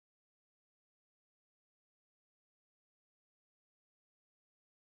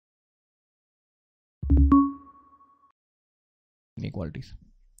inequalities.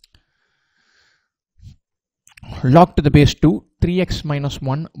 Log to the base 2, 3x minus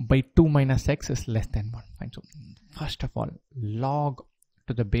 1 by 2 minus x is less than 1. Fine. So first of all, log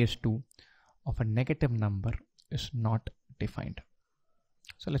to the base 2 of a negative number is not defined.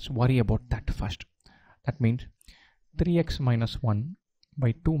 So let's worry about that first. That means 3x minus 1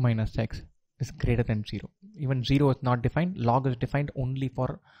 by 2 minus x is greater than 0. Even 0 is not defined. Log is defined only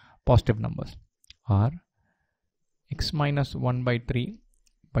for positive numbers. Or x minus 1 by 3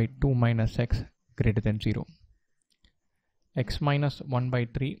 by 2 minus x greater than 0. X minus 1 by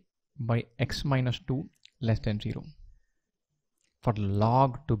 3 by x minus 2 less than 0. For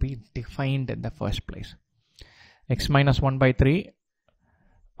log to be defined in the first place. X minus 1 by 3,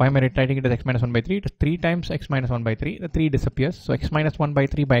 why am I writing it as x minus 1 by 3? It is 3 times x minus 1 by 3. The 3 disappears. So x minus 1 by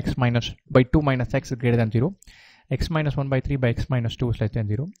 3 by 2 minus x is greater than 0. X minus 1 by 3 by x minus 2 is less than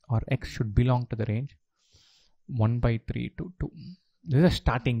 0. Or x should belong to the range 1 by 3 to 2. This is a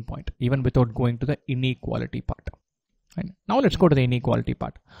starting point, even without going to the inequality part. Fine. Now let's go to the inequality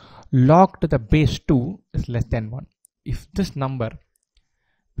part. Log to the base 2 is less than 1. If this number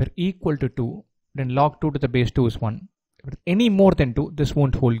were equal to 2, then log 2 to the base 2 is 1. If it's any more than 2, this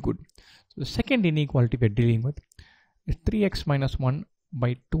won't hold good. So the second inequality we're dealing with is 3x minus 1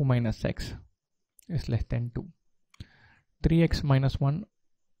 by 2 minus x is less than 2. 3x minus 1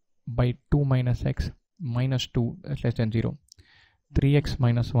 by 2 minus x minus 2 is less than 0. 3x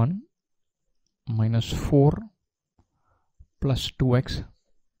minus 1 minus 4 plus 2x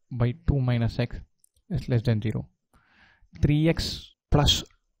by 2 minus x is less than 0. 3x plus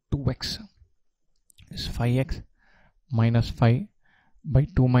 2x is 5x minus 5 by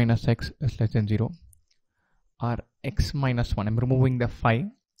 2 minus x is less than 0. Or x minus 1, I'm removing the 5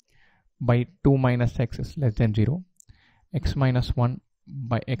 by 2 minus x is less than 0. X minus 1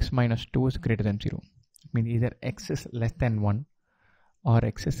 by x minus 2 is greater than 0. It means either x is less than 1 or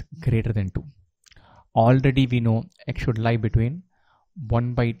x is greater than 2. Already we know x should lie between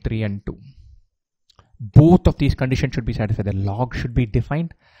 1 by 3 and 2. Both of these conditions should be satisfied. The log should be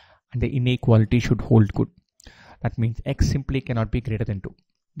defined and the inequality should hold good. That means x simply cannot be greater than 2.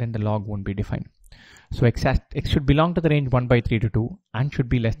 Then the log won't be defined. So x should belong to the range 1 by 3 to 2 and should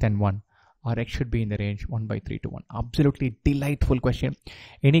be less than 1. Or x should be in the range 1 by 3 to 1. Absolutely delightful question.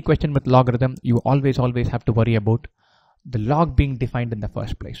 Any question with logarithm, you always have to worry about the log being defined in the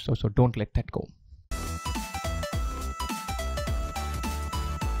first place. So don't let that go.